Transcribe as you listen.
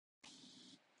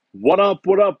What up,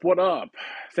 what up, what up?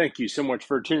 Thank you so much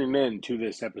for tuning in to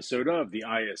this episode of the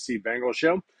ISC Bengals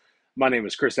Show. My name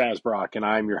is Chris Asbrock, and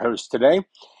I'm your host today.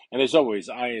 And as always,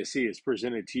 ISC is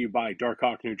presented to you by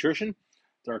Darkhawk Nutrition.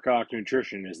 Darkhawk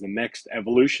Nutrition is the next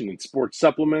evolution in sports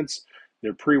supplements.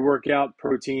 Their pre-workout,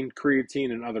 protein,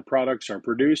 creatine, and other products are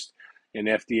produced in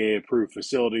FDA-approved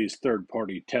facilities,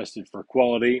 third-party tested for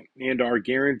quality, and are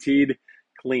guaranteed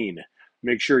clean.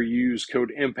 Make sure you use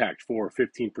code IMPACT for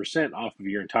 15% off of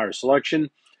your entire selection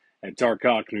at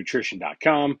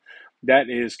darkhawknutrition.com. That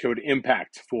is code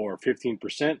IMPACT for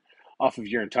 15% off of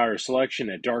your entire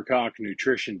selection at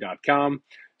darkhawknutrition.com.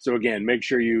 So again, make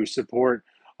sure you support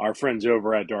our friends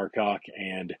over at Darkhawk,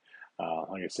 and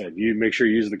like I said, you make sure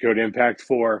you use the code IMPACT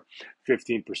for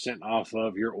 15% off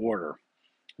of your order.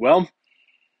 Well,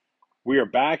 we are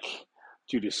back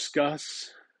to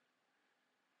discuss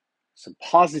some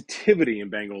positivity in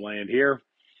Bengal land here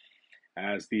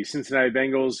as the Cincinnati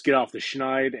Bengals get off the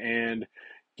schneid and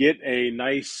get a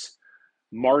nice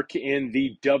mark in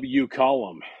the W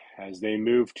column as they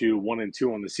move to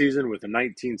 1-2 on the season with a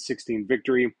 19-16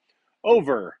 victory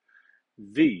over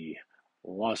the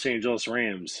Los Angeles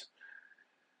Rams.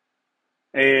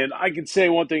 And I can say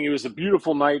one thing, it was a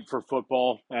beautiful night for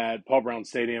football at Paul Brown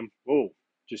Stadium. Oh,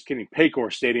 just kidding,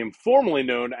 Paycor Stadium, formerly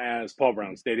known as Paul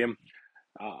Brown Stadium.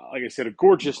 Like I said, a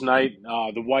gorgeous night.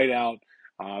 The whiteout,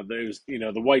 there's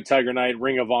the White Tiger night,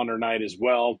 Ring of Honor night as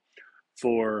well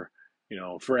for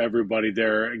for everybody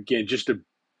there. Again, just a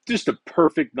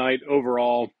perfect night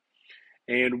overall,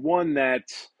 and one that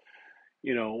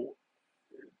you know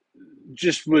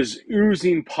just was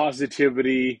oozing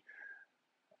positivity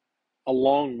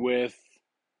along with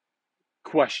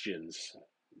questions.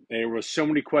 There was so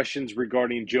many questions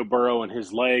regarding Joe Burrow and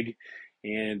his leg,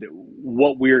 and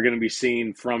what we are going to be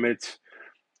seeing from it.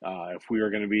 If we are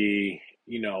going to be,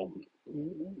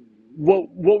 what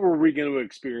were we going to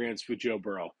experience with Joe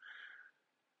Burrow?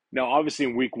 Now, obviously,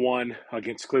 in Week 1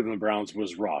 against Cleveland Browns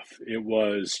was rough. It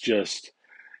was just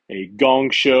a gong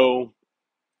show,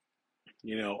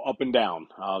 up and down.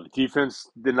 The defense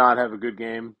did not have a good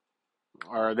game,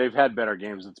 or they've had better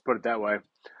games. Let's put it that way.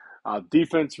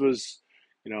 Defense was,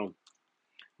 you know,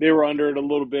 they were under it a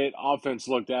little bit. Offense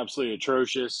looked absolutely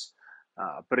atrocious.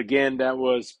 But again, that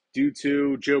was due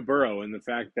to Joe Burrow and the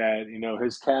fact that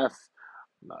his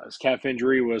calf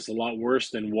injury was a lot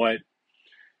worse than what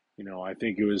I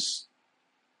think it was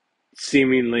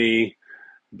seemingly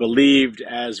believed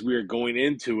as we were going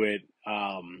into it.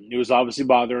 It was obviously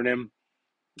bothering him.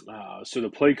 So the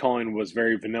play calling was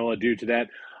very vanilla due to that,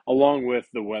 along with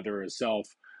the weather itself.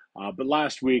 But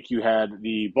last week you had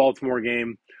the Baltimore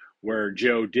game where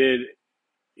Joe did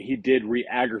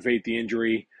re-aggravate the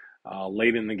injury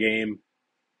late in the game.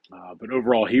 But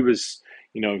overall, he has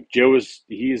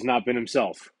not been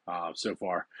himself so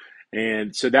far.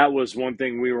 And so that was one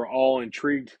thing we were all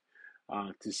intrigued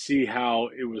to see how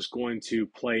it was going to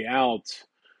play out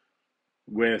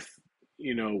with,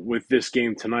 with this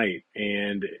game tonight.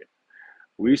 And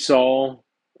we saw,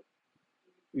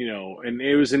 and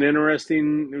it was an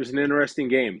interesting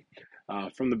game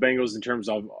from the Bengals in terms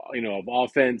of, of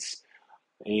offense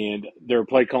and their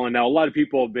play calling. Now, a lot of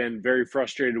people have been very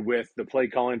frustrated with the play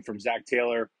calling from Zach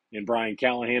Taylor and Brian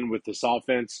Callahan with this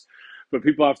offense. But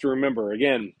people have to remember,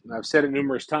 again, I've said it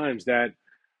numerous times, that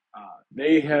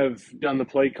they have done the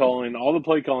play calling. All the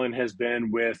play calling has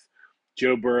been with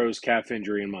Joe Burrow's calf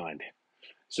injury in mind.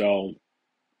 So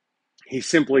he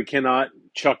simply cannot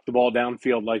chuck the ball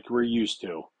downfield like we're used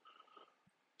to.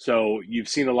 So you've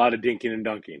seen a lot of dinking and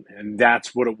dunking, and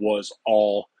that's what it was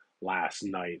all last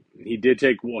night. He did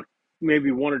take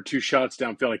maybe one or two shots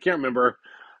downfield. I can't remember.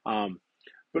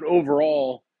 But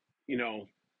overall,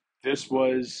 this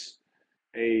was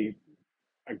a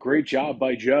great job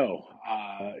by Joe.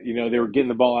 They were getting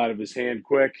the ball out of his hand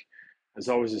quick, as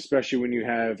always, especially when you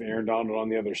have Aaron Donald on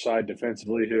the other side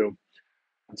defensively, who,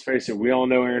 let's face it, we all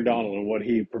know Aaron Donald and what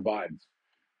he provides.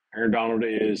 Aaron Donald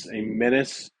is a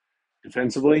menace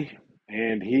defensively,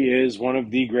 and he is one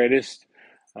of the greatest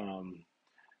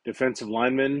defensive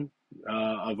linemen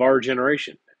of our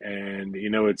generation. And, the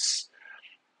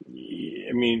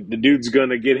dude's going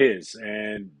to get his,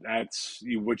 and that's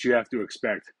what you have to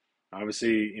expect.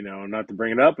 Obviously, not to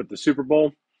bring it up, but the Super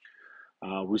Bowl,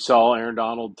 we saw Aaron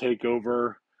Donald take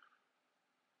over,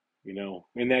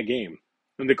 in that game.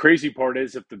 And the crazy part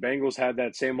is, if the Bengals had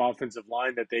that same offensive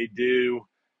line that they do,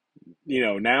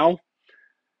 now,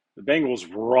 the Bengals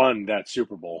run that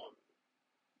Super Bowl.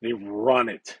 They run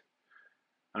it.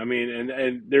 I mean,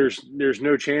 and there's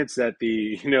no chance that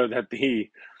the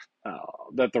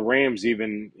Rams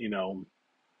even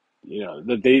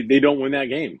that they don't win that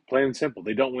game. Plain and simple,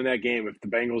 they don't win that game if the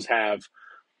Bengals have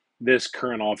this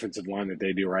current offensive line that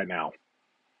they do right now.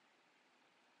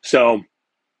 So,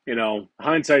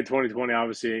 hindsight 2020,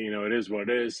 obviously, it is what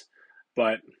it is,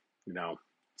 but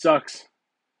sucks.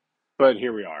 But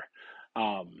here we are.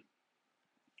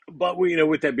 But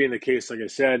with that being the case, like I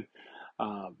said,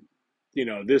 um,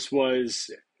 this was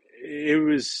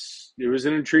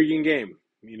an intriguing game.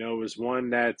 It was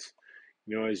one that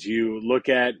as you look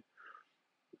at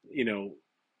you know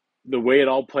the way it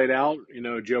all played out,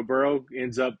 Joe Burrow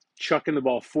ends up chucking the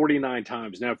ball 49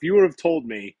 times. Now, if you would have told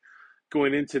me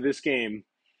going into this game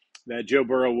that Joe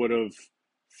Burrow would have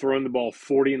thrown the ball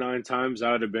 49 times,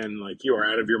 I would have been like, you are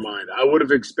out of your mind. I would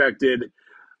have expected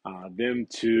them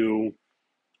to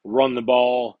run the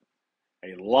ball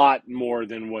a lot more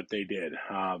than what they did.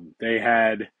 They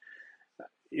had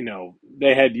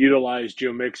utilized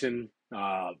Joe Mixon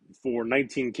for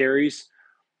 19 carries.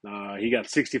 He got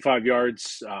 65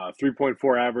 yards,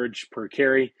 3.4 average per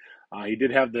carry. He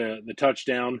did have the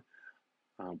touchdown,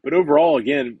 but overall,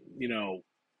 again,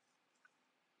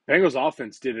 Bengals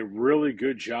offense did a really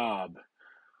good job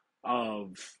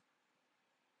of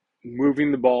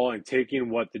moving the ball and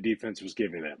taking what the defense was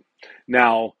giving them.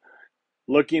 Now,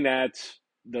 looking at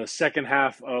the second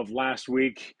half of last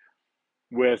week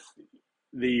with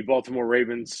the Baltimore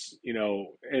Ravens,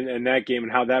 and that game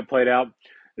and how that played out,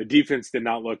 the defense did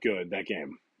not look good that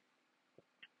game.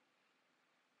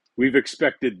 We've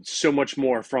expected so much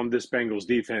more from this Bengals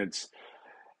defense,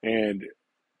 and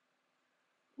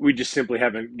we just simply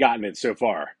haven't gotten it so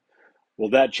far. Well,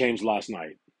 that changed last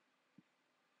night.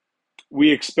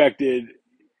 We expected,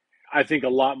 I think, a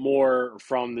lot more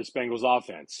from this Bengals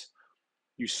offense.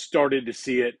 You started to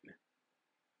see it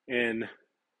in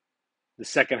the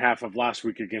second half of last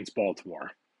week against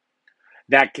Baltimore.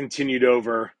 That continued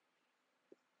over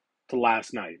to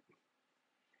last night.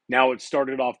 Now it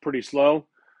started off pretty slow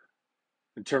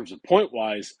in terms of point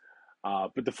wise,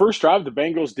 but the first drive, the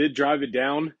Bengals did drive it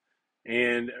down,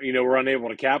 and were unable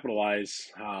to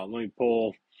capitalize. Let me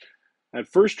pull that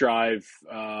first drive.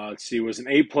 Let's see, it was an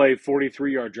 8-play,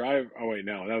 43-yard drive. Oh wait,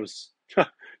 no, that was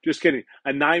just kidding.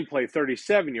 A 9-play,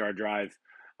 37-yard drive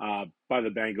by the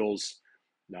Bengals.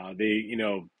 They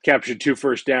captured 2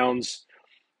 first downs.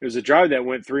 It was a drive that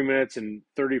went 3 minutes and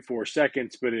 34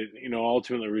 seconds, but it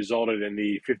ultimately resulted in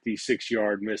the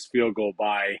 56-yard missed field goal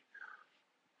by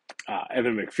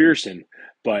Evan McPherson.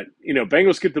 But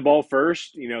Bengals get the ball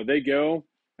first. They go,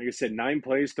 like I said, 9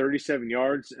 plays, 37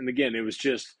 yards, and again, it was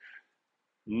just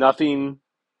nothing,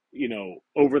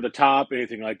 over the top,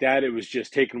 anything like that. It was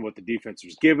just taking what the defense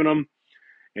was giving them,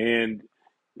 and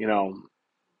you know,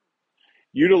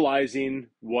 utilizing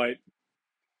what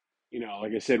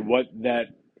like I said, what the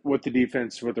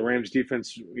Rams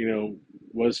defense,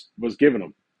 was giving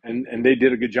them, and they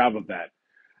did a good job of that.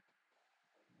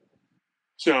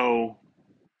 So,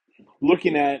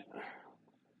 looking at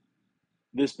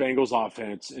this Bengals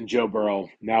offense and Joe Burrow,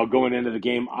 now going into the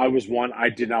game, I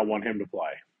did not want him to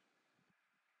play.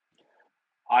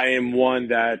 I am one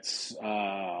that's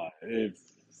if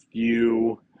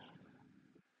you've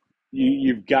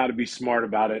got to be smart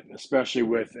about it, especially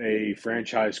with a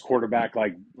franchise quarterback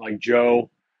like Joe.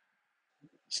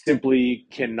 Simply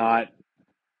cannot,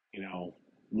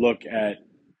 look at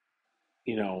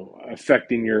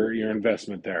affecting your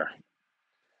investment there.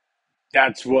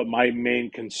 That's what my main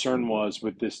concern was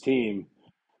with this team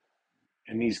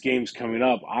and these games coming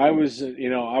up. I was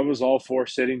all for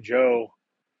sitting Joe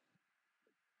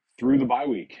through the bye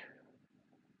week,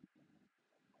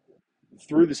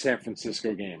 through the San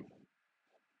Francisco game.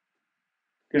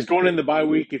 Because going in the bye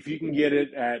week, if you can get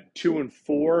it at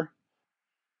 2-4,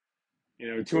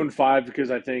 2-5,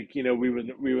 because I think we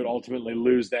would ultimately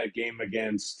lose that game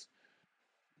against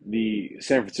the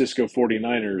San Francisco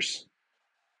 49ers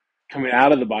coming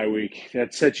out of the bye week.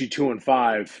 That sets you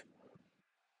 2-5.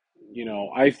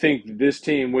 I think this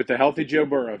team with a healthy Joe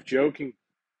Burrow, if Joe can,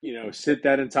 sit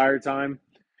that entire time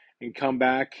and come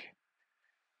back,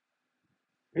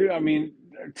 I mean,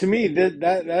 to me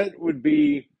that would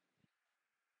be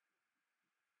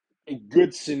a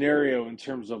good scenario in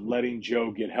terms of letting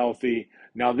Joe get healthy.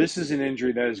 Now, this is an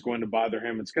injury that is going to bother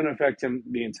him. It's going to affect him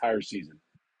the entire season.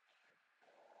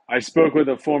 I spoke with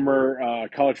a former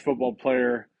college football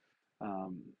player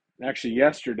actually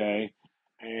yesterday,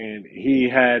 and he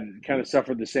had kind of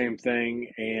suffered the same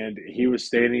thing, and he was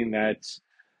stating that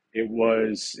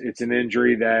it's an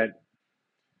injury that,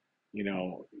 you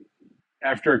know,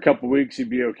 after a couple of weeks, he'd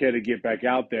be okay to get back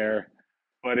out there,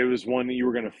 but it was one that you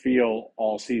were going to feel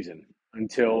all season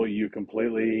until you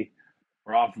completely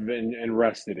were off of it and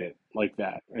rested it like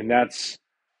that. And that's,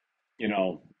 you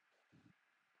know,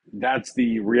 that's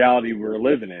the reality we're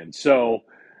living in. So,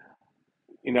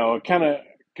 it kind of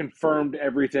confirmed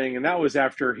everything. And that was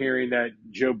after hearing that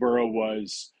Joe Burrow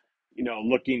was,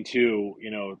 looking to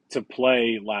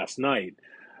play last night.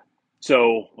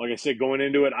 So, like I said, going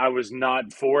into it, I was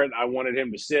not for it. I wanted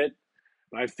him to sit.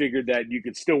 I figured that you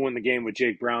could still win the game with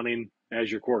Jake Browning as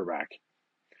your quarterback.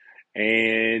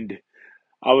 And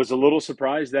I was a little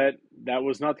surprised that that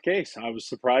was not the case. I was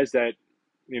surprised that,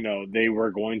 they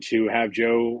were going to have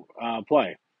Joe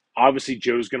play. Obviously,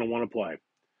 Joe's going to want to play.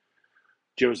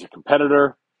 Joe's a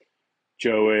competitor.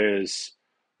 Joe is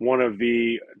one of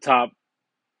the top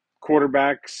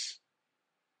quarterbacks.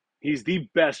 He's the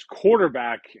best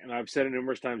quarterback, and I've said it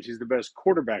numerous times. He's the best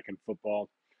quarterback in football,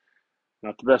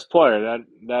 not the best player.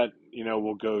 That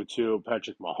will go to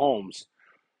Patrick Mahomes.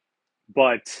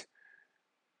 But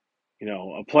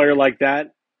a player like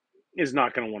that is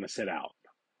not going to want to sit out,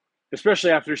 especially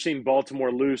after seeing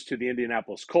Baltimore lose to the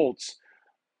Indianapolis Colts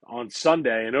on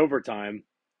Sunday in overtime.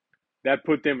 That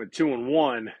put them at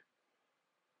 2-1.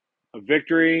 A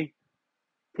victory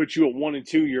puts you at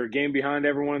 1-2. You're a game behind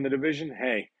everyone in the division.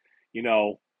 Hey,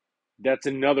 that's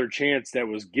another chance that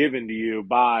was given to you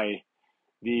by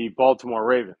the Baltimore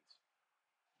Ravens.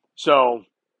 So,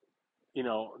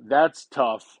 that's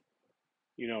tough,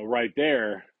 right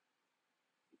there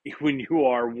when you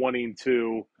are wanting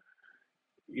to,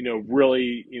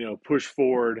 really, push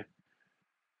forward,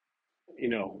 you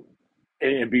know,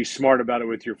 and be smart about it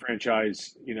with your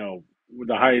franchise, with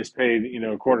the highest paid,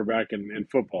 quarterback in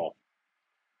football,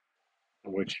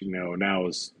 which, now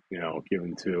is,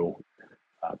 given to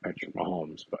Patrick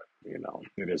Mahomes, but,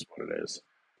 it is what it is.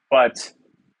 But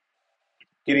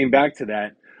getting back to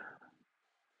that,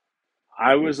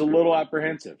 I was a little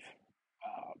apprehensive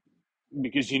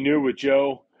because you knew with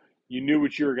Joe, you knew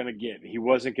what you were going to get. He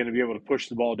wasn't going to be able to push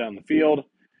the ball down the field.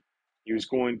 He was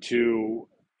going to,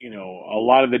 a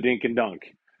lot of the dink and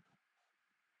dunk.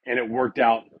 And it worked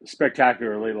out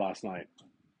spectacularly last night.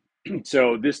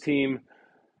 So this team,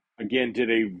 again, did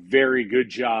a very good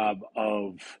job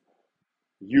of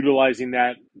utilizing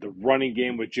that. The running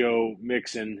game with Joe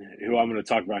Mixon, who I'm going to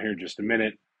talk about here in just a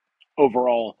minute.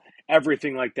 Overall,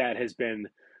 everything like that has been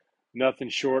nothing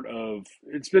short of,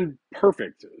 it's been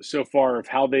perfect so far of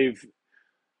how they've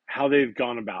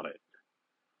gone about it.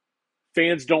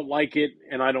 Fans don't like it,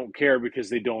 and I don't care because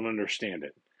they don't understand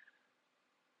it.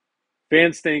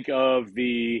 Fans think of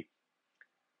the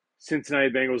Cincinnati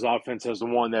Bengals offense as the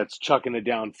one that's chucking it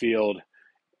downfield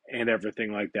and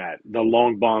everything like that. The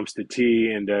long bombs to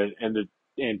T and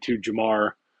to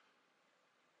Jamar.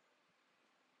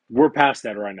 We're past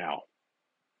that right now.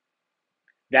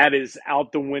 That is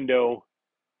out the window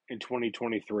in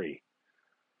 2023.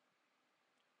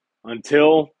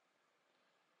 Until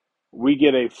we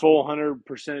get a full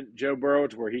 100% Joe Burrow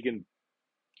to where he can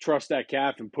trust that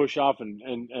calf and push off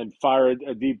and fire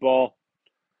a deep ball.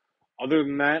 Other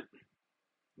than that,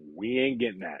 we ain't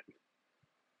getting that.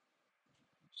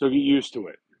 So get used to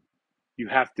it. You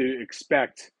have to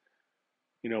expect,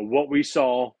 what we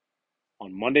saw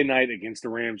on Monday night against the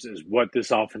Rams is what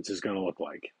this offense is going to look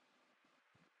like.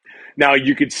 Now,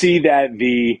 you could see that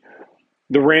the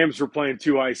Rams were playing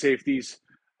two high safeties,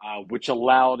 which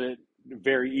allowed it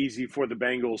very easy for the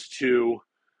Bengals to,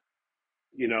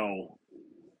 you know,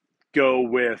 go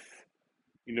with,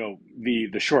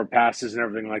 the short passes and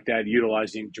everything like that,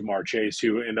 utilizing Jamar Chase,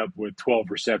 who ended up with 12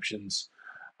 receptions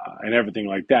and everything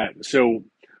like that. So,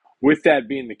 with that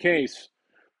being the case,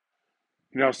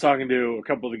 I was talking to a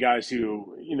couple of the guys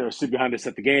who, sit behind us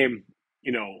at the game,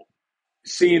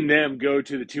 seeing them go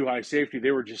to the two high safety,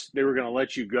 they were going to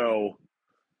let you go,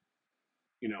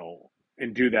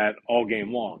 and do that all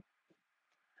game long.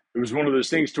 It was one of those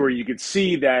things to where you could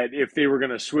see that if they were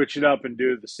going to switch it up and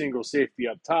do the single safety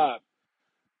up top,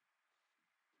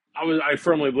 I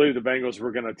firmly believe the Bengals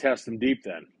were going to test them deep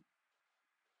then.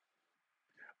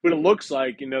 But it looks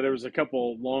like, there was a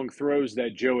couple long throws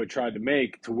that Joe had tried to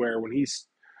make to where when he's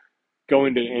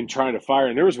going to and trying to fire,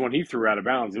 and there was one he threw out of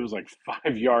bounds. It was like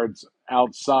 5 yards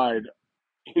outside,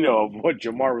 of what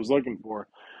Jamar was looking for.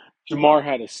 Jamar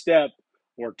had a step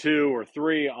or two or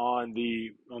three on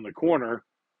the corner,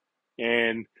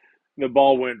 and the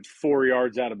ball went 4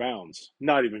 yards out of bounds.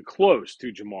 Not even close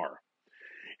to Jamar.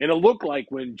 And it looked like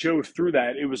when Joe threw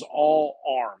that, it was all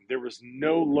arm. There was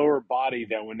no lower body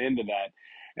that went into that.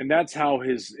 And that's how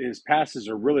his passes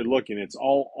are really looking. It's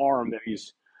all arm that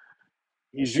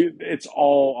it's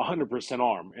all 100%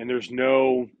 arm. And there's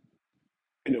no,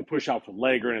 push off the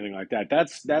leg or anything like that.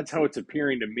 That's how it's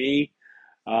appearing to me,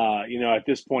 at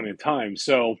this point in time.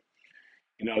 So,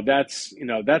 that's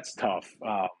tough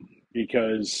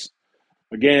because,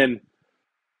 again,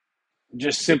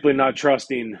 just simply not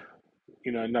trusting,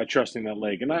 not trusting that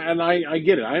leg. And I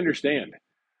get it. I understand.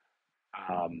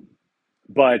 Um,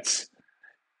 but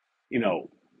you know,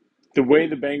 the way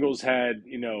the Bengals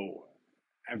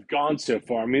have gone so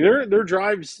far. I mean, their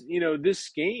drives. This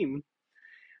game.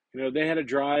 They had a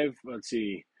drive. Let's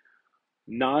see,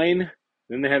 9.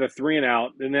 Then they had a 3 and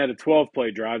out. Then they had a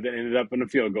 12-play drive that ended up in a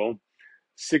field goal.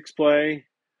 6-play,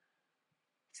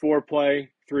 4-play,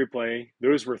 3-play.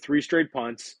 Those were 3 straight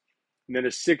punts. And then a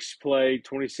 6-play,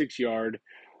 26-yard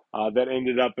that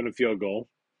ended up in a field goal.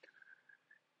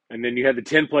 And then you had the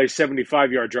 10-play,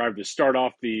 75-yard drive to start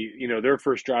off their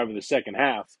first drive of the second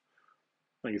half.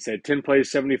 Like I said, 10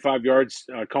 plays, 75 yards,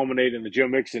 culminate in the Joe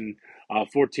Mixon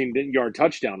 14-yard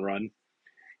touchdown run.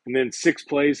 And then 6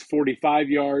 plays, 45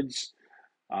 yards,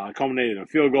 culminated in a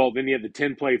field goal. Then you had the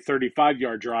 10-play,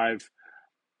 35-yard drive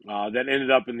that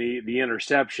ended up in the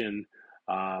interception,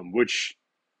 which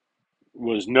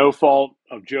was no fault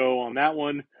of Joe on that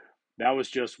one. That was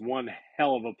just one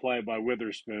hell of a play by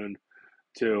Witherspoon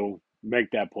to make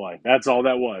that play. That's all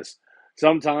that was.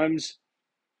 Sometimes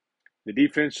the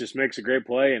defense just makes a great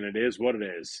play, and it is what it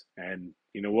is. And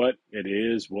you know what? It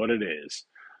is what it is.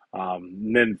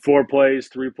 And then 4 plays,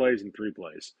 3 plays, and 3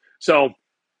 plays. So,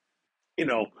 you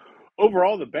know,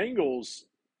 overall, the Bengals,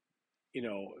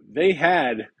 they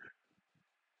had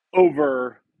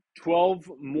over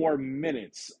 12 more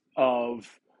minutes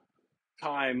of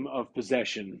time of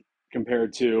possession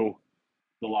compared to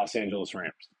the Los Angeles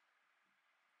Rams.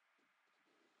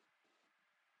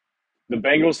 The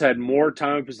Bengals had more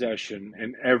time of possession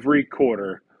in every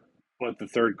quarter but the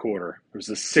third quarter. It was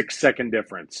a 6-second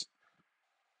difference.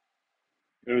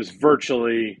 It was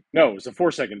virtually, no, it was a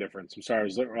 4-second difference. I'm sorry, I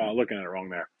was looking at it wrong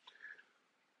there.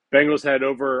 Bengals had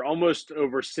almost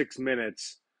over 6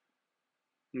 minutes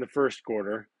in the first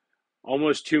quarter,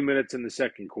 almost 2 minutes in the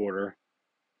second quarter,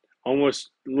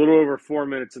 almost a little over 4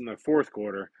 minutes in the fourth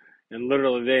quarter, and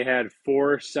literally they had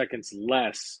 4 seconds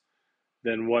less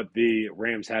than what the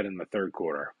Rams had in the third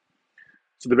quarter.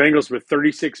 So the Bengals with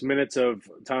 36 minutes of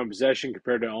time of possession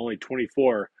compared to only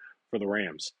 24 for the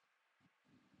Rams.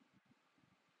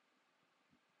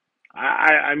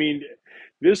 I mean,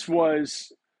 this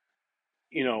was,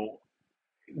 you know,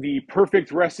 the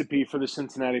perfect recipe for the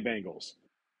Cincinnati Bengals.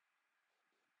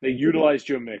 They utilized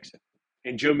Joe Mixon.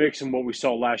 And Joe Mixon, what we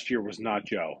saw last year, was not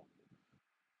Joe.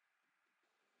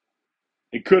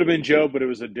 It could have been Joe, but it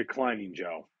was a declining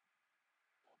Joe.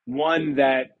 One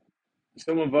that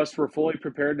some of us were fully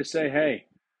prepared to say, hey,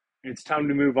 it's time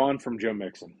to move on from Joe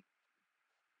Mixon.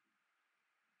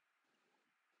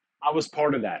 I was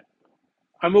part of that.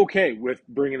 I'm okay with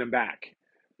bringing him back,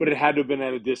 but it had to have been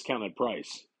at a discounted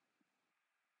price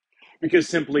because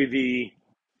simply the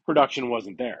production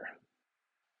wasn't there.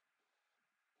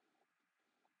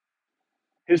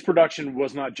 His production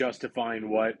was not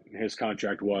justifying what his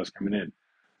contract was coming in.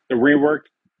 The reworked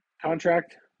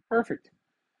contract, perfect.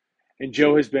 And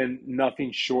Joe has been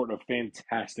nothing short of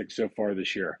fantastic so far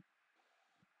this year.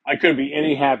 I couldn't be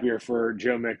any happier for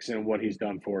Joe Mixon and what he's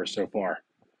done for us so far.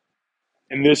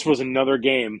 And this was another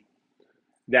game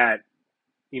that,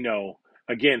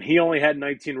 again, he only had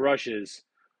 19 rushes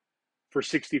for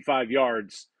 65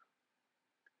 yards,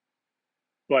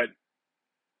 but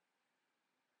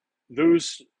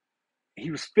those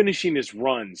he was finishing his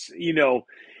runs.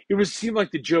 It seemed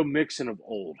like the Joe Mixon of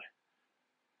old.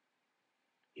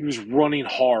 He was running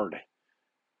hard.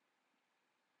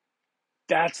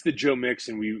 That's the Joe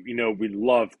Mixon we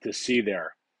love to see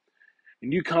there.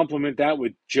 And you complement that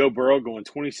with Joe Burrow going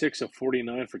 26 of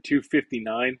 49 for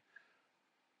 259,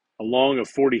 a long of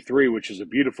 43, which is a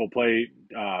beautiful play,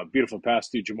 beautiful pass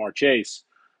to Jamar Chase.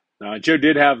 Joe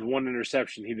did have one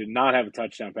interception. He did not have a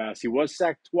touchdown pass. He was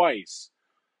sacked twice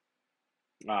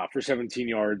for 17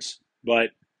 yards. But,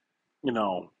 you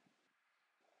know,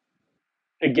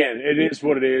 again, it is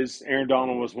what it is. Aaron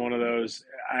Donald was one of those.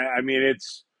 I mean,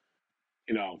 it's,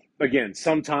 again,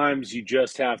 sometimes you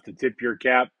just have to tip your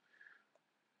cap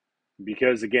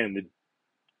because, again,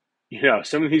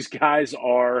 some of these guys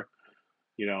are,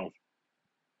 you know,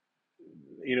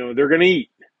 they're going to eat.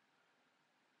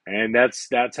 And that's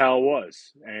how it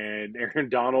was. And Aaron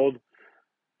Donald,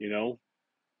 you know,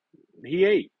 he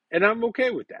ate. And I'm okay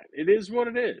with that. It is what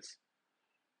it is.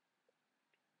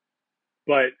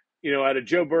 But, out of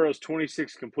Joe Burrow's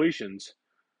 26 completions,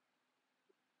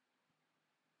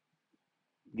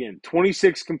 again,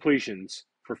 26 completions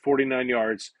for 49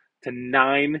 yards to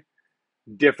 9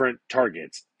 different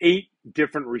targets. 8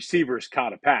 different receivers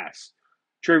caught a pass.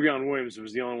 Trevion Williams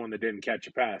was the only one that didn't catch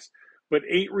a pass. But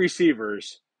 8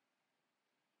 receivers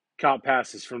caught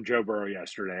passes from Joe Burrow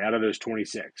yesterday out of those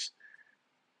 26.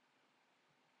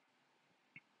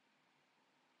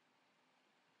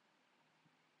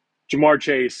 Jamar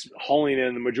Chase hauling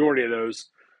in the majority of those,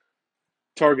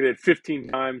 targeted 15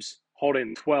 times, hauled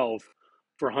in 12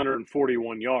 for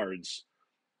 141 yards.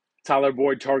 Tyler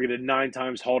Boyd targeted 9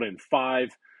 times, hauled in 5.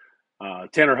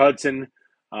 Tanner Hudson,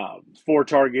 4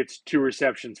 targets, 2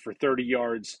 receptions for 30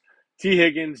 yards. T.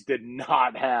 Higgins did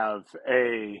not have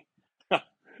a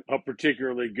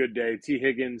particularly good day. T.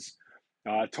 Higgins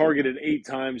targeted 8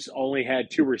 times, only had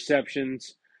 2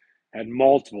 receptions, had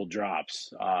multiple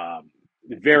drops.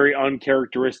 Very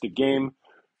uncharacteristic game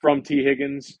from T.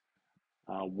 Higgins,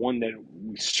 one that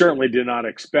we certainly did not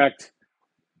expect.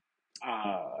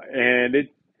 And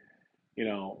it, you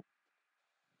know,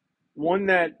 one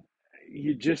that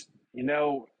you just,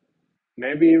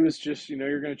 maybe it was just,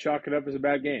 you're going to chalk it up as a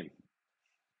bad game.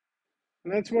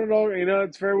 And that's what it all,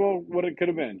 it's very well what it could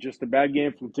have been. Just a bad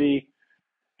game from T,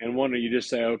 and one that you just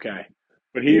say, okay.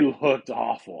 But he looked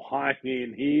awful. I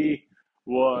mean, he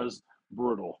was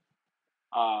brutal.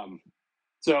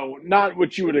 So not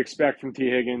what you would expect from T.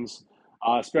 Higgins,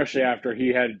 especially after he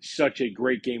had such a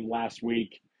great game last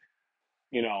week.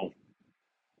 You know,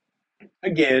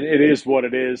 again, it is what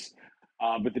it is.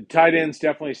 But the tight ends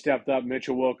definitely stepped up.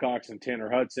 Mitchell Wilcox and Tanner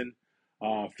Hudson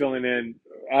filling in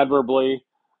admirably.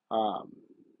 Um,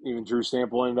 Even Drew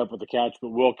Sample ended up with the catch, but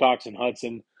Wilcox and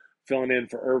Hudson filling in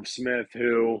for Irv Smith,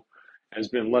 who has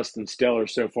been less than stellar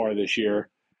so far this year.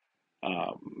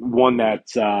 One that,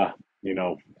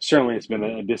 certainly has been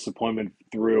a disappointment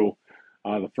through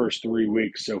the first 3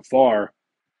 weeks so far.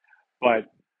 But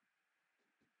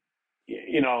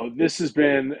this has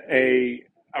been a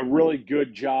really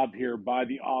good job here by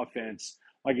the offense.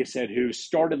 Like I said, who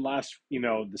started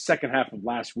the second half of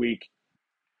last week,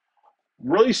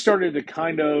 really started to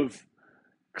kind of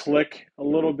click a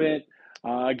little bit.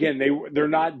 Again, they're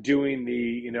not doing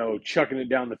the chucking it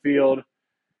down the field,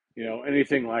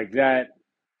 anything like that.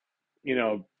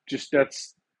 Just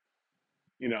that's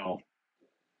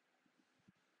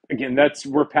again,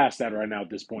 we're past that right now at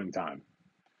this point in time.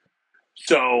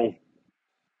 So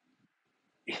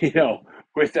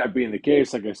with that being the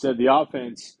case, like I said, the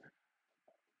offense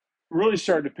really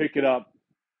started to pick it up,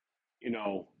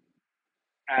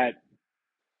 at,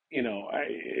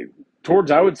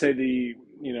 towards, I would say,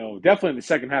 definitely in the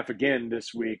second half again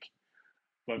this week.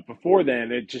 But before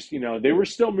then, it just, they were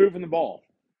still moving the ball.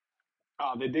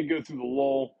 They did go through the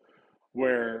lull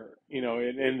where, it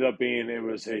ended up being, it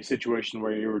was a situation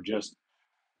where you were just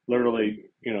literally,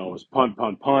 it was punt,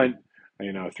 punt, punt,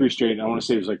 3 straight, I want to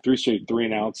say it was like 3 straight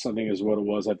 3-and-outs, I think is what it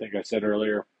was. I think I said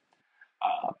earlier.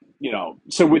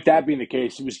 So with that being the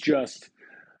case, it was just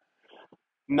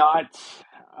not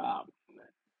uh,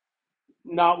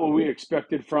 not what we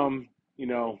expected from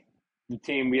the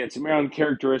team. We had some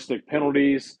uncharacteristic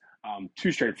penalties,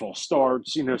 2 straight false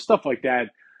starts, stuff like that,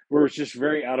 where it's just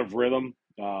very out of rhythm.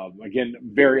 Again,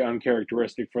 very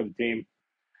uncharacteristic for the team.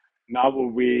 Not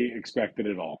what we expected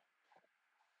at all.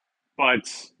 But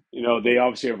they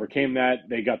obviously overcame that.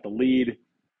 They got the lead,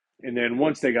 and then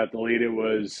once they got the lead, it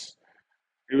was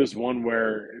one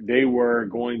where they were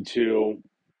going to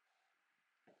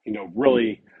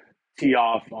really tee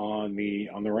off on the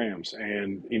Rams.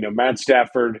 And Matt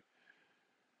Stafford,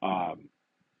 um,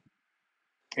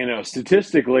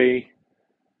 statistically,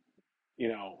 you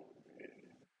know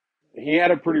he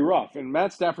had it pretty rough. And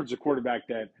Matt Stafford's a quarterback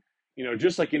that,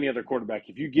 just like any other quarterback,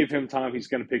 if you give him time, he's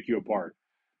going to pick you apart.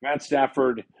 Matt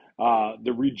Stafford,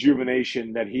 the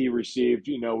rejuvenation that he received,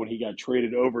 when he got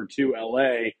traded over to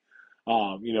LA,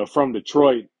 from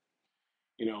Detroit,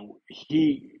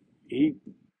 he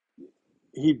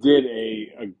he did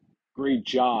a great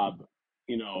job,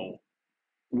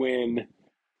 when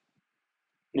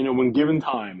when given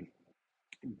time,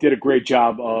 did a great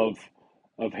job of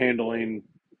handling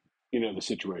the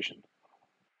situation.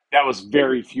 That was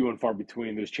very few and far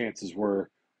between. Those chances were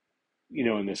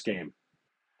in this game,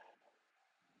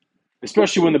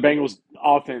 especially when the Bengals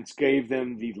offense gave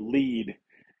them the lead.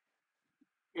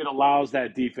 It allows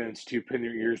that defense to pin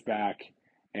their ears back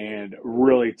and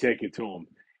really take it to them.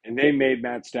 And they made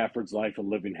Matt Stafford's life a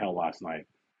living hell last night.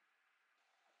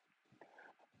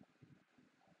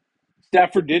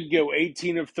 Stafford did go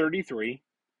 18 of 33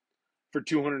 for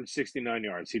 269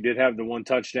 yards. He did have the 1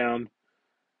 touchdown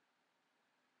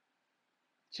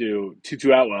to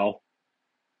Tutu Atwell.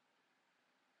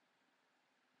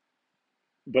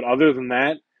 But other than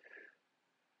that,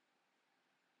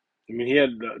 I mean, he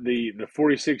had the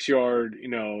 46-yard,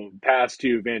 pass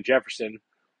to Van Jefferson.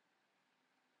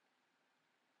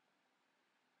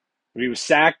 But he was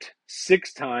sacked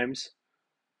 6 times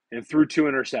and threw 2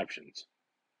 interceptions.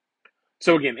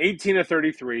 So again, 18 of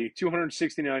 33,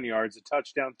 269 yards, a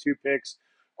touchdown, 2 picks.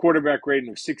 quarterback rating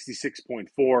of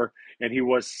 66.4, and he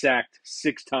was sacked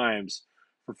 6 times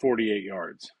for 48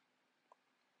 yards.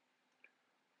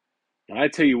 And I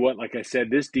tell you what, like I said,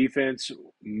 this defense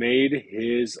made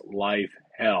his life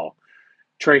hell.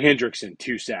 Trey Hendrickson,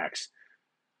 2 sacks.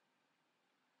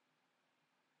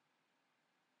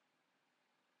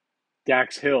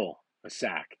 Dax Hill, a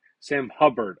sack. Sam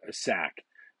Hubbard, a sack.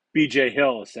 BJ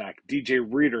Hill, a sack. DJ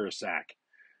Reader, a sack.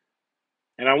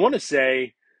 And I want to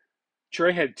say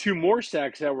Trey had 2 more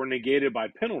sacks that were negated by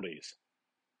penalties.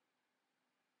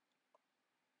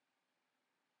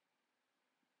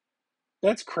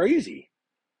 That's crazy.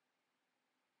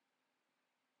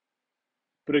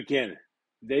 But again,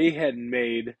 they had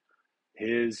made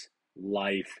his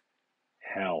life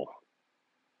hell.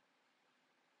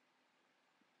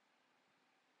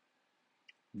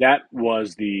 That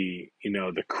was the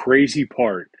crazy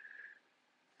part,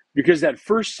 because that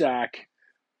first sack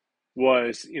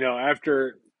was,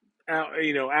 after,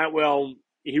 Atwell,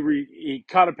 he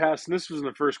caught a pass, and this was in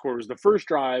the first quarter. It was the first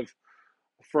drive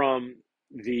from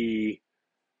the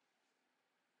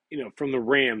from the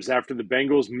Rams after the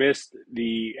Bengals missed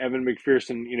the Evan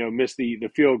McPherson, missed the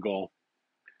field goal.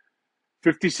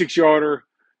 56-yarder,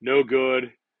 no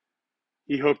good.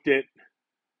 He hooked it.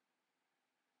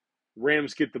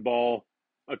 Rams get the ball,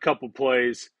 a couple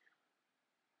plays.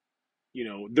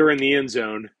 They're in the end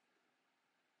zone.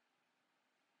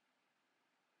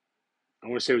 I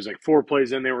want to say it was like 4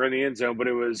 plays in, they were in the end zone, but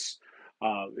it was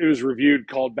reviewed,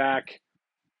 called back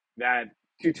that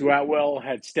Tutu Atwell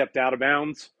had stepped out of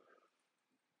bounds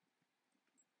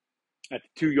at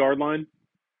the 2-yard line.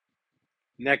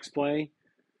 Next play,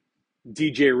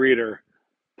 DJ Reader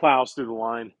plows through the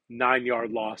line,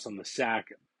 9-yard loss on the sack.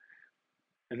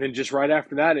 And then just right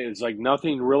after that, it was like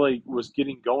nothing really was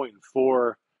getting going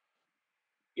for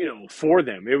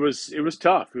them. It was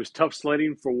tough. It was tough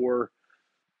sledding for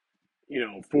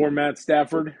Matt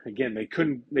Stafford. Again, they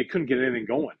couldn't get anything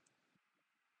going.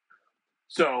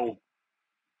 So,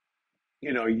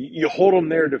 you hold them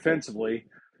there defensively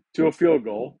to a field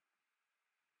goal,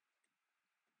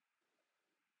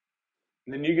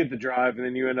 and then you get the drive, and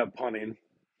then you end up punting.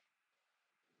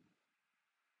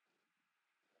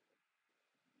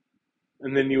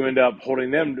 And then you end up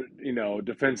holding them,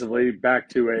 defensively back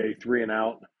to a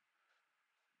 3-and-out.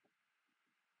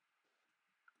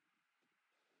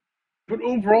 But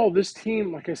overall, this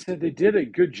team, like I said, they did a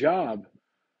good job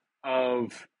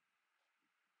of,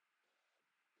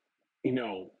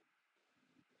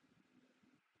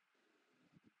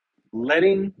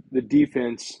 letting the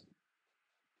defense,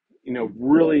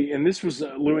 really, and this was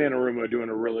Lou Anarumo doing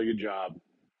a really good job,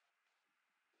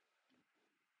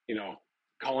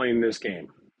 calling this game.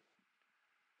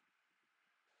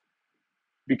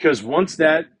 Because once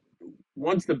the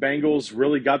Bengals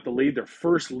really got the lead, their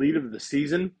first lead of the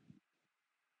season,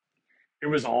 it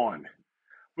was on.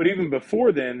 But even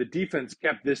before then, the defense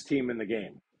kept this team in the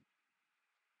game.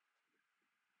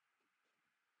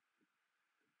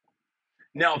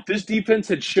 Now, if this defense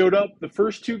had showed up the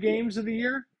first 2 games of the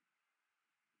year,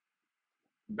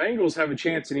 Bengals have a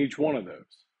chance in each one of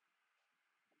those.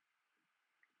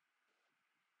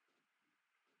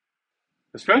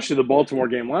 Especially the Baltimore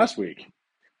game last week.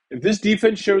 If this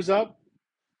defense shows up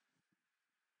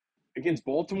against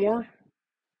Baltimore,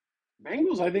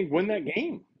 Bengals, I think, win that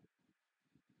game.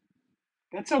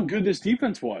 That's how good this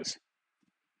defense was.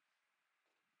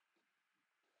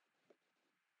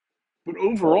 But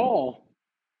overall,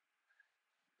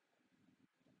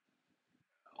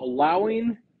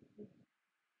 allowing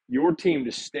your team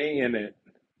to stay in it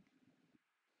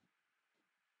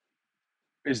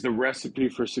is the recipe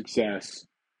for success,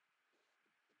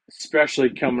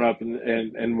 especially coming up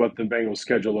and what the Bengals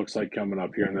schedule looks like coming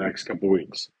up here in the next couple of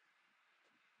weeks.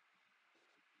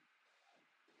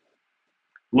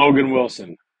 Logan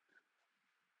Wilson,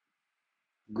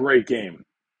 great game.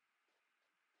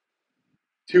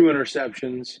 2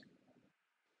 interceptions.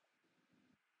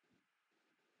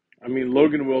 I mean,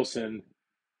 Logan Wilson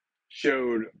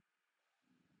showed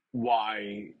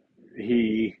why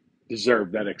he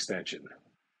deserved that extension.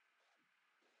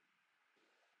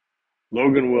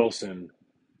 Logan Wilson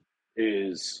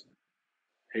is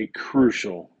a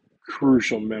crucial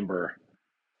member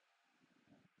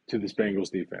to this Bengals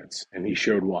defense, and he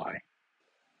showed why.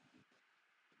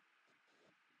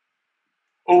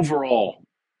 Overall,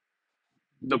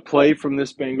 the play from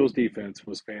this Bengals defense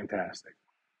was fantastic.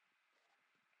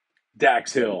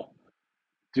 Dax Hill,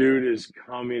 dude is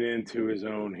coming into his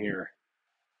own here.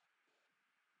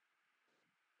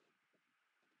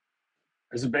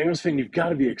 As a Bengals fan, you've got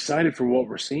to be excited for what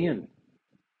we're seeing.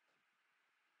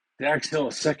 Dax Hill,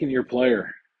 a second-year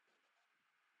player.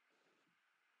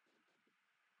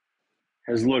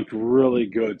 has looked really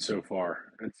good so far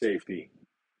at safety.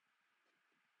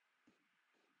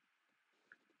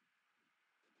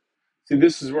 See,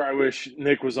 this is where I wish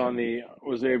Nick was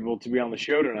able to be on the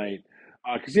show tonight,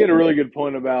 because he had a really good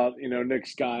point about Nick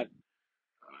Scott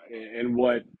and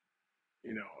what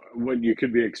you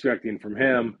could be expecting from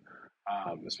him,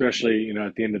 especially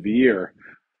at the end of the year.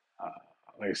 Uh,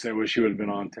 like I said, I wish he would have been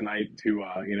on tonight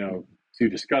to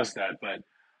discuss that. But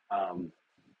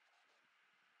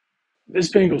this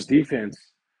Bengals defense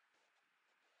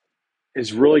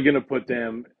is really going to put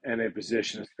them in a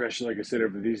position, especially like I said,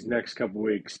 over these next couple of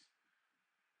weeks,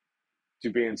 to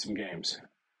be in some games,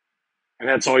 and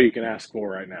that's all you can ask for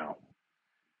right now.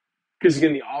 Because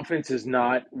again, the offense is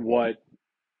not what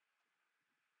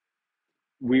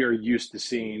we are used to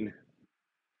seeing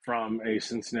from a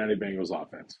Cincinnati Bengals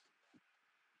offense.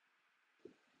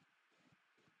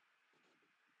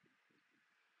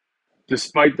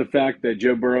 Despite the fact that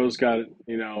Joe Burrow's got,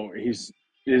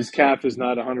 his calf is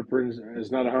not 100%,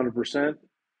 is not 100%.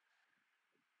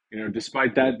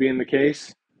 Despite that being the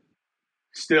case,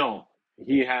 still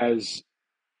he has,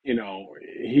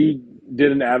 he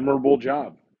did an admirable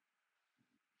job.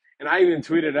 And I even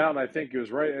tweeted out, and I think it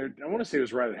was right. I want to say it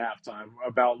was right at halftime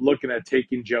about looking at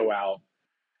taking Joe out,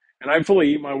 and I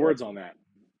fully eat my words on that.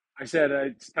 I said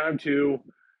it's time to,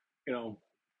 you know,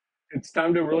 it's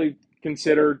time to really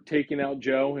consider taking out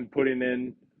Joe and putting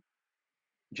in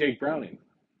Jake Browning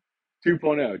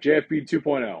 2.0, JFB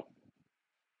 2.0.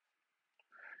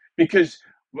 Because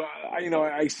well,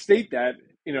 I state that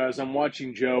as I'm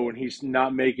watching Joe and he's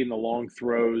not making the long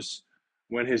throws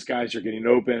when his guys are getting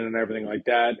open and everything like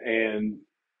that, and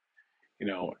you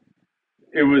know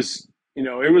it was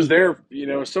it was there.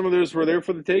 Some of those were there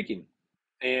for the taking,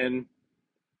 and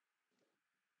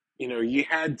you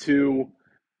had to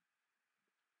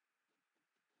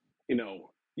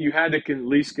you had to at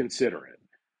least consider it.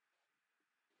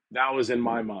 That was in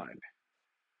my mind.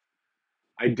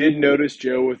 I did notice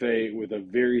Joe with a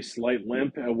very slight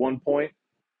limp at one point,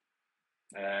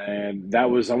 and that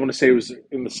was I want to say it was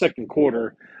in the second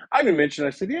quarter. I even mentioned I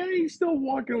said, yeah, he's still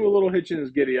walking with a little hitch in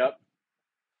his giddy up,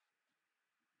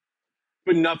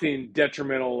 but nothing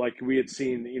detrimental like we had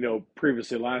seen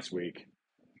previously last week.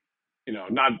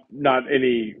 Not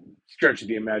any stretch of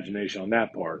the imagination on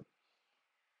that part,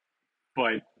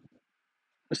 but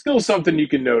still something you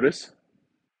can notice.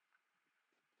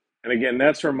 And again,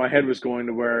 that's where my head was going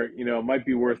to where it might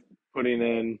be worth putting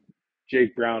in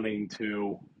Jake Browning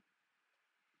to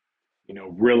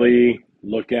really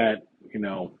look at you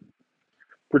know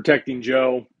protecting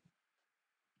Joe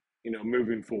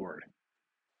moving forward.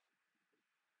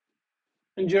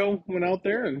 And Joe went out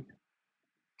there and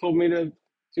told me to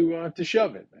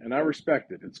shove it, and I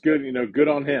respect it. It's good, good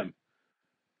on him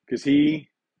because he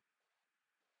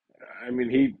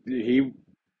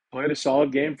played a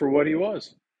solid game for what he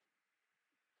was.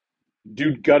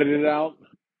 Dude gutted it out.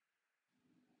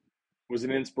 Was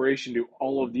an inspiration to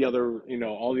all the other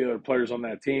players on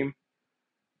that team.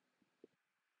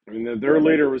 I mean, their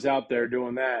leader was out there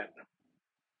doing that.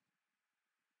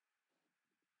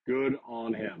 Good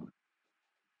on him.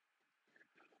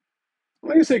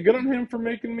 Like I said, good on him for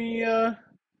making me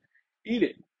eat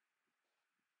it.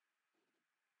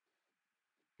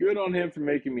 Good on him for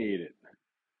making me eat it.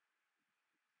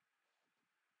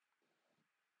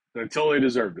 I totally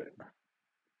deserved it.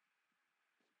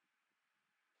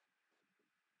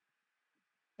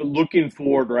 But looking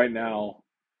forward right now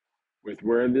with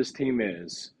where this team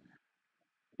is,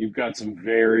 you've got some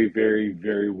very, very,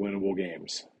 very winnable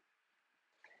games.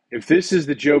 If this is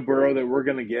the Joe Burrow that we're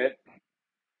going to get,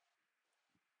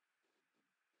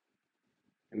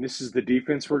 and this is the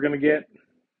defense we're going to get,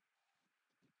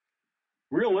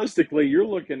 realistically, you're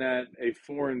looking at a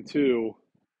 4-2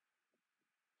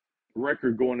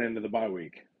 record going into the bye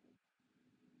week.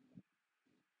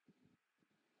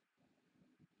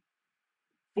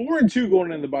 4-2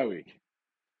 going into the bye week.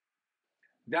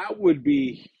 That would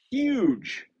be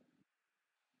huge.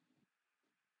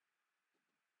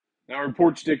 Now,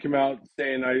 reports did come out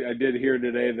saying I did hear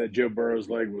today that Joe Burrow's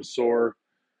leg was sore,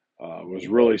 was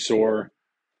really sore.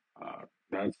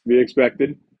 That's to be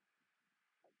expected.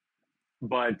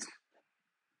 But,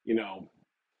 you know,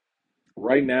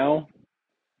 right now,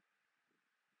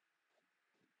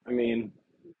 I mean,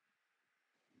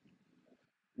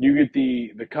 you get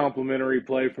the complementary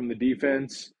play from the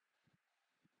defense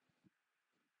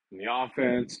and the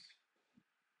offense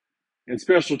and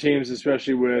special teams,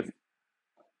 especially with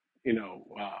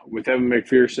Evan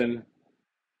McPherson.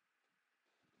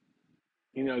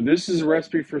 This is a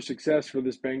recipe for success for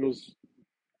this Bengals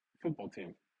football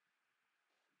team.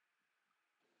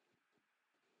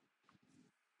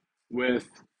 with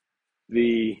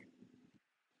the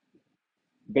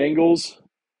Bengals'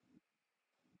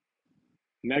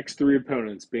 next three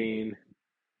opponents being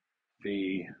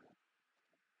the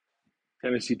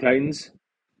Tennessee Titans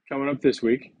coming up this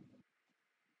week,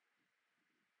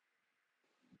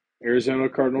 Arizona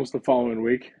Cardinals the following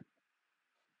week,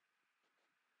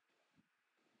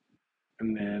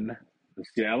 and then the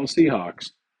Seattle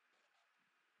Seahawks.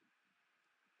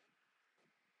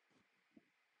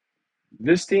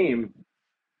 This team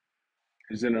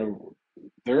is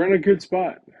they're in a good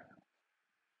spot.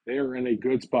 They are in a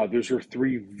good spot. Those are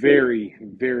three very,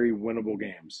 very winnable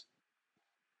games.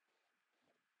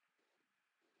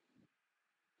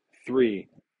 Three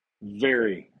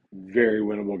very, very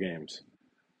winnable games.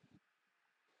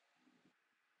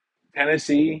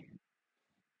 Tennessee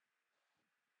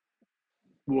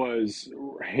was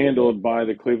handled by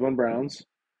the Cleveland Browns.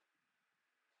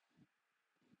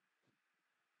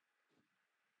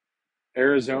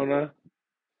 Arizona,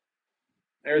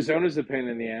 Arizona's a pain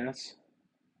in the ass,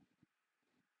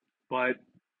 but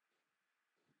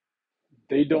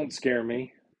they don't scare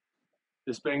me.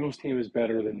 This Bengals team is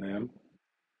better than them.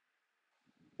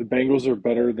 The Bengals are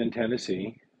better than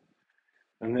Tennessee.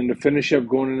 And then to finish up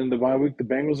going into the bye week, the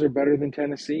Bengals are better than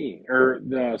Tennessee or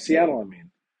the Seattle. I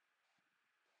mean,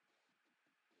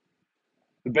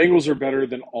 the Bengals are better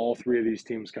than all three of these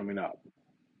teams coming up.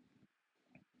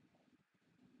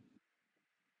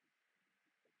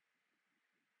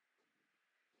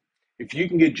 If you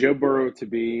can get Joe Burrow to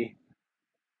be,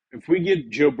 if we get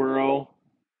Joe Burrow,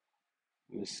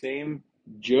 the same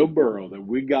Joe Burrow that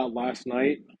we got last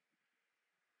night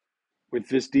with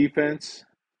this defense,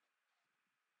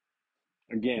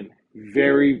 again,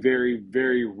 very, very,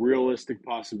 very realistic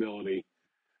possibility.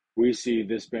 We see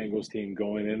this Bengals team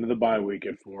going into the bye week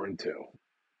at 4-2,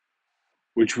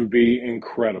 which would be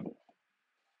incredible.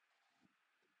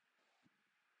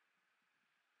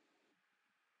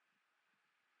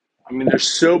 I mean,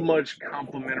 there's so much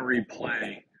complementary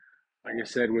play, like I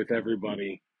said, with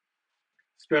everybody.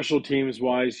 Special teams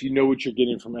wise, you know what you're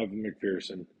getting from Evan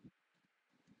McPherson.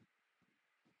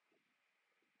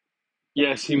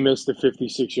 Yes, he missed the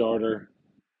 56-yarder.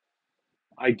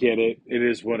 I get it. It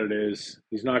is what it is.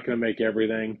 He's not going to make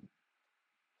everything.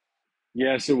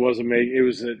 Yes, it was a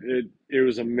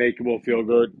makeable field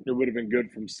goal. It would have been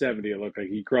good from 70. It looked like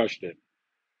he crushed it.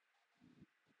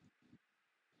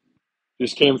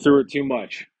 Just came through it too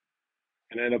much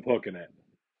and ended up hooking it.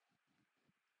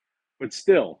 But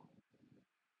still,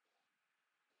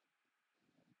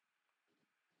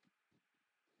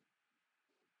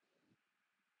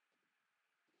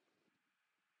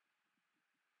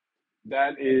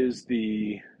 that is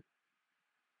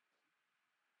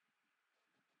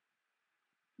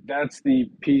that's the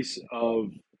piece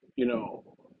of, you know,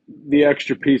 the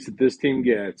extra piece that this team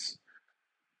gets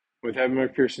with Evan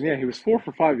McPherson. Yeah, he was 4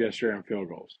 for 5 yesterday on field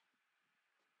goals.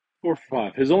 4 for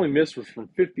 5. His only miss was from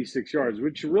 56 yards,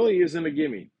 which really isn't a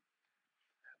gimme.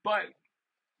 But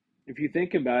if you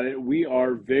think about it,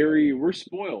 we're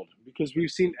spoiled because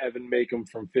we've seen Evan make them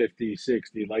from 50,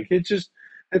 60. Like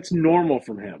that's normal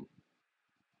from him.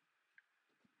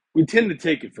 We tend to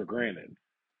take it for granted.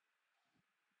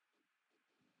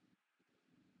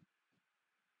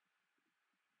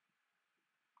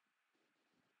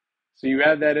 So you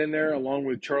add that in there along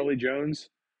with Charlie Jones,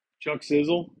 Chuck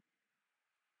Sizzle,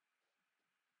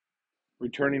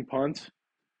 returning punts.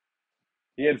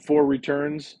 He had 4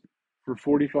 returns for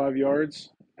 45 yards,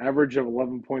 average of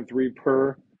 11.3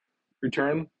 per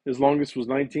return. His longest was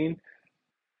 19.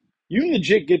 You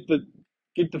legit get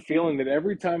the feeling that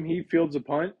every time he fields a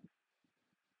punt,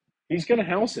 he's going to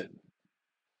house it.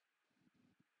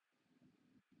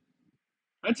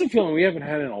 That's a feeling we haven't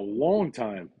had in a long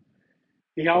time.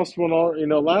 He housed one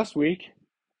last week,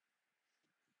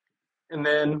 and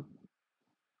then,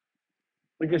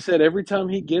 like I said, every time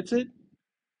he gets it,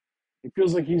 it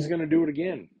feels like he's going to do it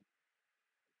again.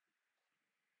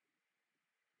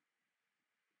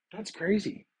 That's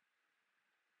crazy.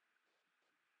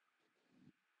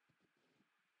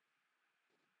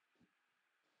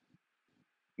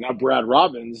 Now, Brad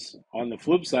Robbins, on the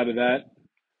flip side of that,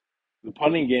 the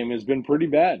punting game has been pretty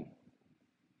bad.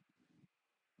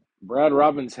 Brad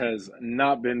Robbins has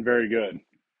not been very good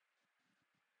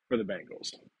for the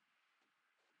Bengals.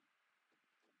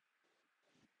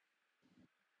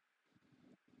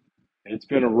 It's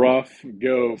been a rough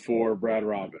go for Brad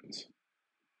Robbins.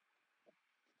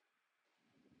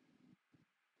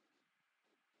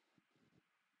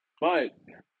 But,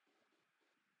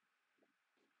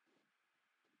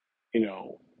 you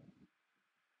know,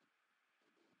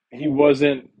 he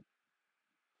wasn't,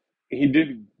 he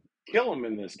did kill him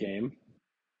in this game.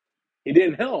 He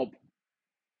didn't help,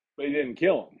 but he didn't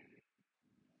kill him.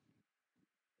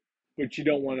 But you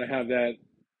don't want to have that,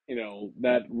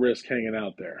 that risk hanging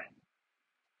out there.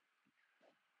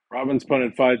 Robbins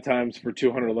punted 5 times for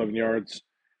 211 yards,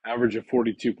 average of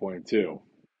 42.2.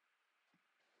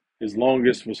 His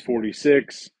longest was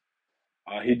 46.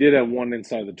 He did have one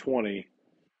inside the 20.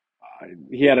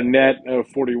 He had a net of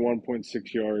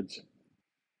 41.6 yards.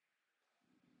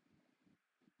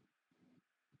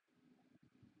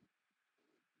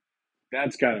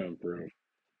 That's got to improve.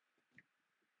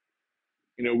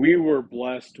 We were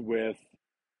blessed with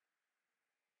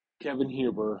Kevin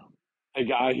Huber, a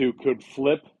guy who could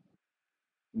flip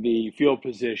the field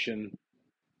position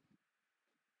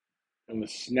in the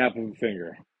snap of a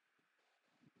finger.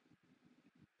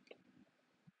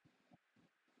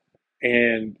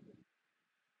 And,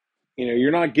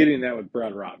 you're not getting that with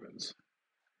Brad Robbins.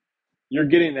 You're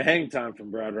getting the hang time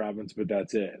from Brad Robbins, but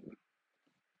that's it.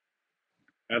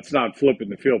 That's not flipping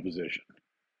the field position,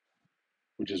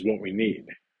 which is what we need.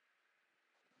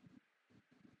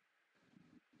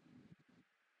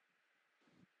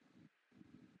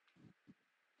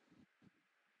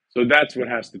 So that's what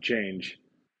has to change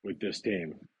with this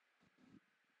team.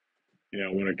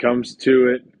 When it comes to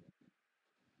it,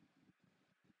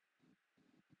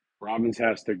 Robbins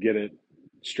has to get it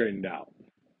straightened out.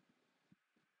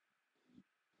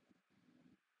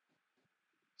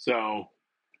 So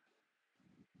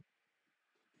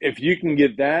if you can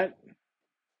get that,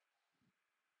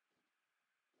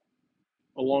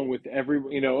 along with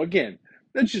again,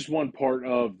 that's just one part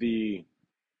of the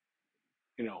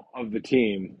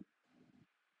team.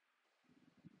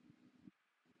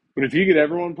 But if you get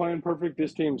everyone playing perfect,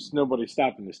 this team's nobody's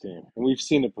stopping this team, and we've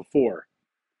seen it before.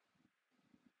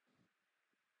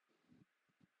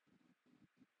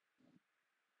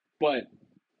 But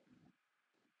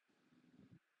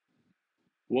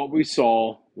what we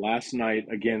saw last night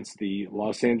against the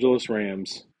Los Angeles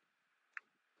Rams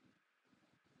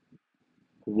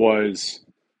was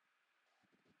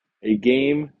a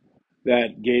game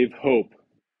that gave hope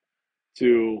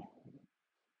to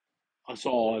us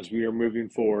all as we are moving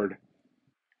forward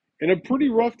in a pretty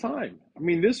rough time. I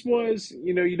mean, this was,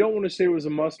 you don't want to say it was a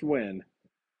must win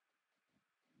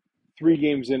 3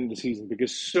 games into the season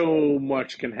because so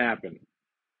much can happen,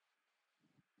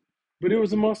 but it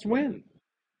was a must win.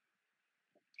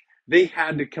 They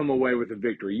had to come away with a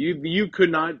victory. You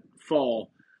could not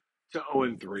fall to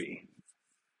 0-3.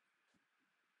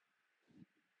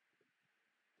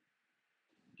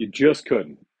 You just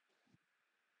couldn't.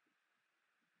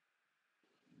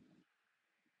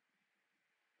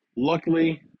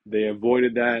 Luckily, they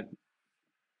avoided that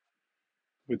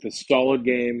with a solid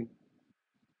game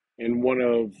in one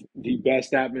of the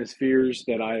best atmospheres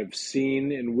that I have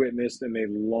seen and witnessed in a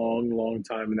long, long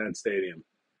time in that stadium.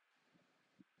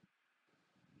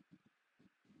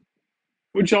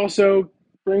 Which also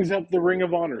brings up the Ring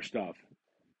of Honor stuff.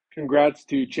 Congrats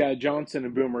to Chad Johnson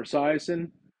and Boomer Esiason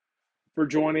for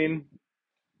joining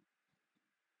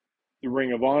the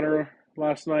Ring of Honor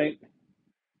last night.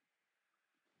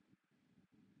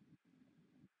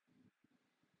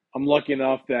 I'm lucky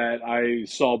enough that I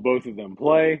saw both of them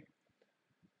play.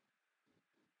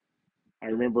 I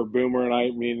remember Boomer, and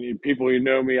I mean, people who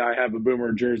know me, I have a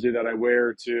Boomer jersey that I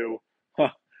wear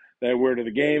that I wear to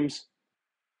the games.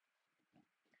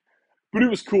 But it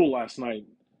was cool last night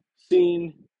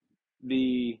seeing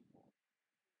the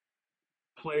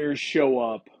players show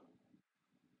up.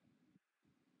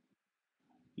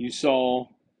 You saw,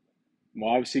 well,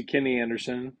 obviously Kenny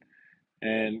Anderson.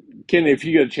 And Kenny, if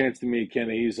you get a chance to meet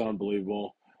Kenny, he's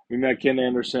unbelievable. We met Ken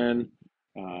Anderson.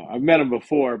 I've met him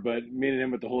before, but meeting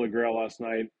him at the Holy Grail last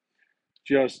night,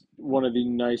 just one of the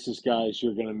nicest guys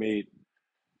you're going to meet.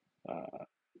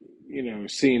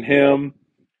 Seeing him,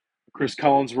 Chris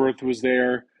Collinsworth was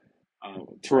there,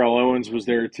 Terrell Owens was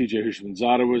there, TJ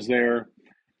Hushmanzada was there.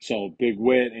 So Big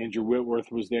Wit, Andrew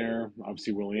Whitworth was there.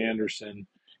 Obviously Willie Anderson,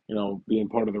 being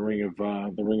part of the Ring of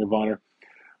Honor.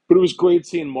 But it was great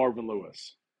seeing Marvin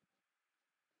Lewis.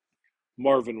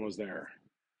 Marvin was there.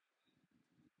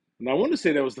 And I want to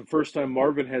say that was the first time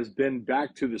Marvin has been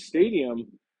back to the stadium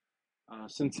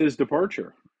since his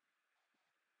departure.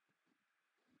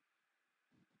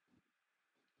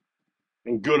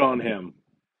 And good on him.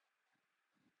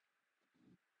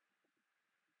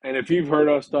 And if you've heard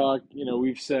us talk,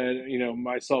 we've said,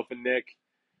 myself and Nick,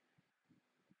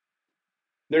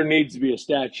 there needs to be a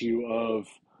statue of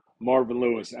Marvin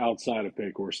Lewis outside of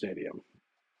Paycor Stadium.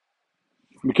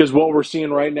 Because what we're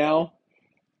seeing right now,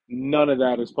 none of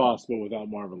that is possible without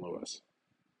Marvin Lewis.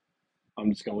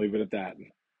 I'm just going to leave it at that.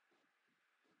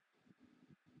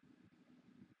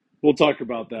 we'll talk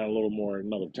about that a little more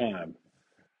another time.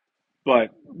 But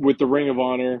with the Ring of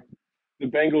Honor, the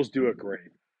Bengals do it great.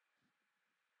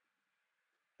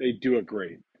 They do it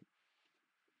great.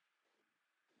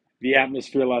 The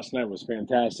atmosphere last night was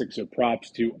fantastic. So props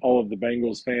to all of the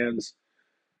Bengals fans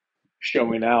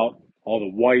showing out, all the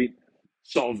white.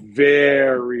 Saw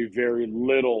very, very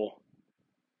little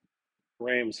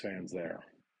Rams fans there.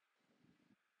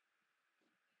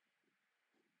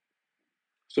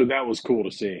 So that was cool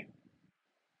to see.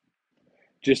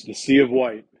 Just a sea of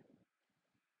white.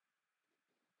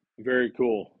 Very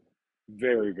cool.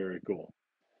 Very, very cool.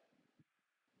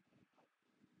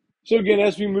 So again,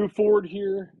 as we move forward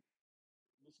here,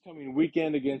 this coming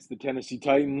weekend against the Tennessee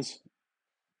Titans,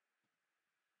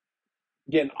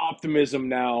 again, optimism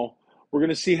now. We're going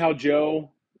to see how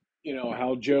Joe,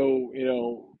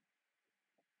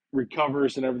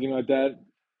 recovers and everything like that.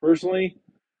 Personally,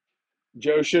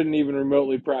 Joe shouldn't even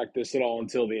remotely practice at all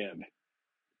until the end.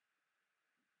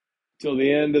 Till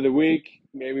the end of the week,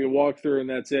 maybe a walkthrough, and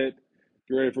that's it.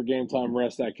 Get ready for game time.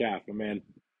 Rest that calf, my man.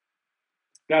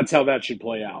 That's how that should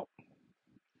play out.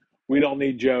 We don't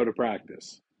need Joe to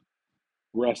practice.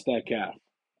 Rest that calf.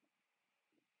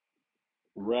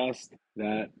 Rest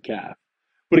that calf.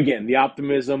 But again, the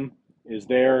optimism is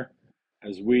there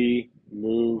as we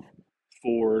move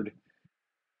forward.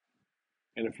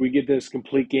 And if we get this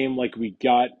complete game like we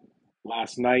got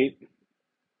last night,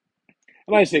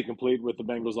 and I say complete with the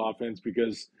Bengals offense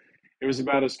because it was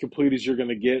about as complete as you're going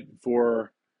to get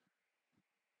for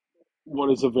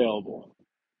what is available.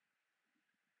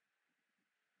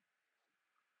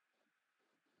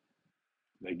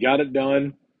 They got it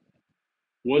done.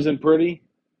 Wasn't pretty,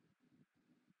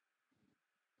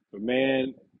 but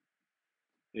man,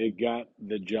 it got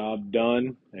the job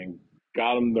done and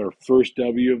got them their first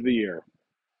W of the year.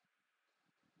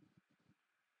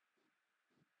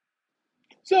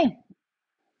 So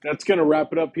that's going to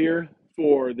wrap it up here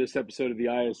for this episode of the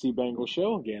ISC Bengals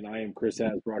Show. Again, I am Chris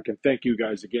Asbrock, and thank you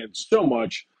guys again so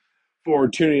much for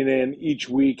tuning in each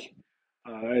week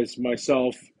as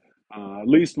myself, at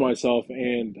least myself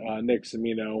and Nick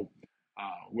Semino,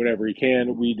 whenever he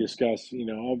can, we discuss,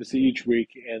 obviously each week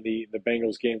and the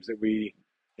Bengals games that we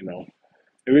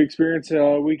experience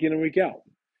week in and week out.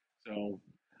 So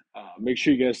make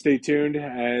sure you guys stay tuned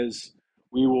as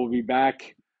we will be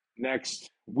back next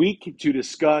week to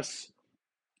discuss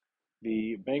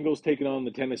the Bengals taking on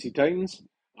the Tennessee Titans.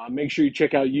 Make sure you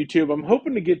check out YouTube. I'm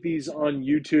hoping to get these on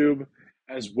YouTube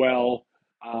as well.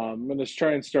 I'm going to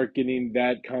try and start getting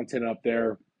that content up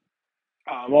there.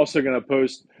 I'm also going to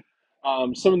post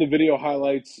some of the video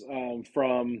highlights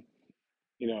from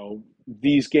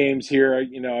these games here. I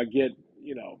get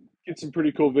some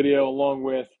pretty cool video along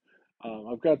with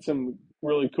I've got some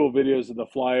really cool videos of the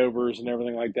flyovers and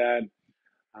everything like that.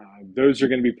 Those are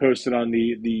going to be posted on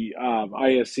the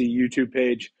ISC YouTube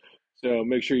page. So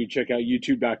make sure you check out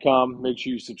youtube.com. Make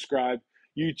sure you subscribe.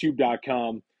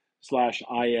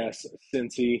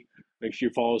 youtube.com/ISCincy. Make sure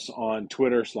you follow us on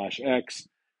Twitter/X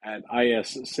at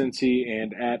ISCincy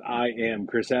and at I am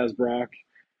Chris Asbrock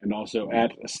and also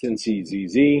at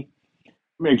CincyZZ.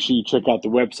 Make sure you check out the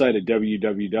website at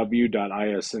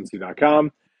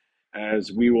www.iscincy.com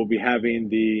as we will be having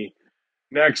the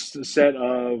next set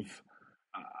of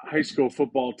high school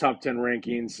football top 10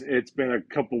 rankings. It's been a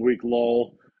couple week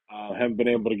lull. Haven't been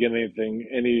able to get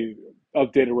any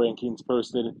updated rankings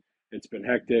posted. It's been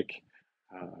hectic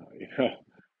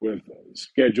with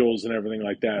schedules and everything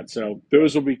like that. So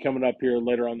those will be coming up here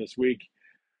later on this week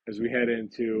as we head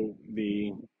into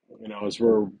as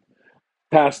we're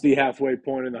past the halfway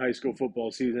point in the high school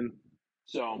football season.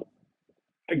 So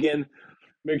again,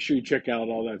 make sure you check out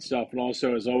all that stuff. And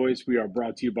also, as always, we are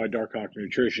brought to you by Dark Hawk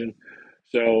Nutrition.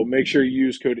 So make sure you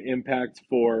use code IMPACT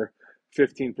for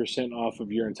 15% off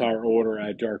of your entire order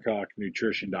at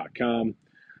darkhawknutrition.com.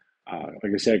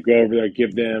 Like I said, go over there,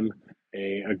 give them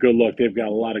a good look. They've got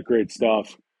a lot of great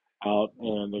stuff out,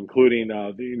 and including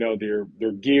their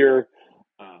gear,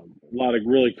 a lot of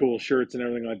really cool shirts and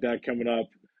everything like that coming up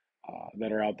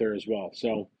that are out there as well.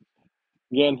 So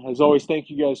again, as always, thank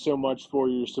you guys so much for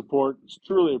your support. It's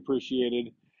truly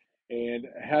appreciated. And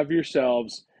have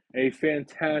yourselves a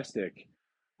fantastic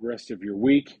rest of your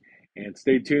week. And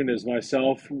stay tuned as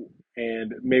myself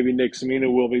and maybe Nick Semino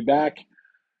will be back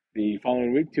the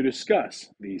following week to discuss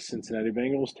the Cincinnati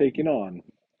Bengals taking on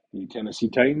the Tennessee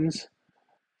Titans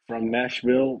from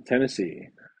Nashville, Tennessee.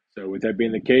 So with that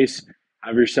being the case,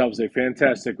 have yourselves a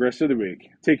fantastic rest of the week.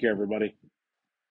 Take care, everybody.